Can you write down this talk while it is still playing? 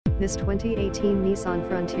This 2018 Nissan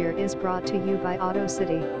Frontier is brought to you by Auto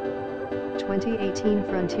City. 2018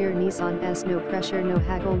 Frontier Nissan S. No pressure, no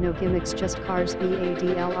haggle, no gimmicks, just cars.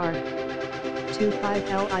 BADLR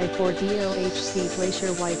 25LI4DOHC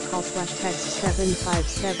Glacier White. Call / text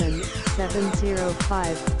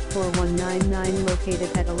 757-705-4199.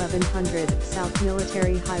 Located at 1100 South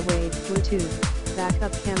Military Highway. Bluetooth,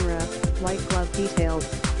 backup camera, white glove detailed,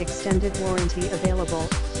 extended warranty available,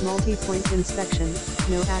 multi-point inspection,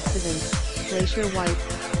 no accidents, Glacier White,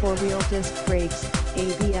 4-wheel disc brakes,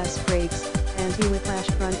 ABS brakes, anti-whiplash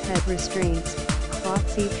front head restraints, cloth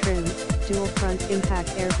seat trim, dual front impact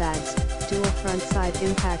airbags, dual front side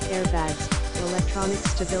impact airbags, electronic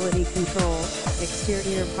stability control,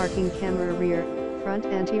 exterior parking camera, rear, front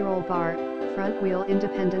anti-roll bar, front wheel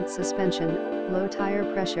independent suspension, low tire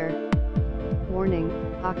pressure. Warning,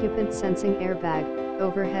 occupant sensing airbag,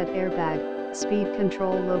 overhead airbag, speed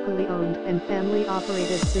control. Locally owned and family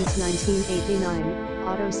operated since 1989,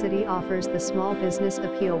 Auto City offers the small business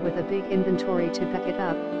appeal with a big inventory to back it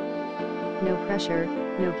up. No pressure,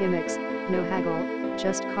 no gimmicks, no haggle,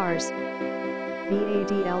 just cars.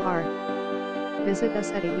 BADLR. Visit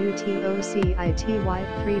us at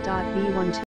utocity3.b12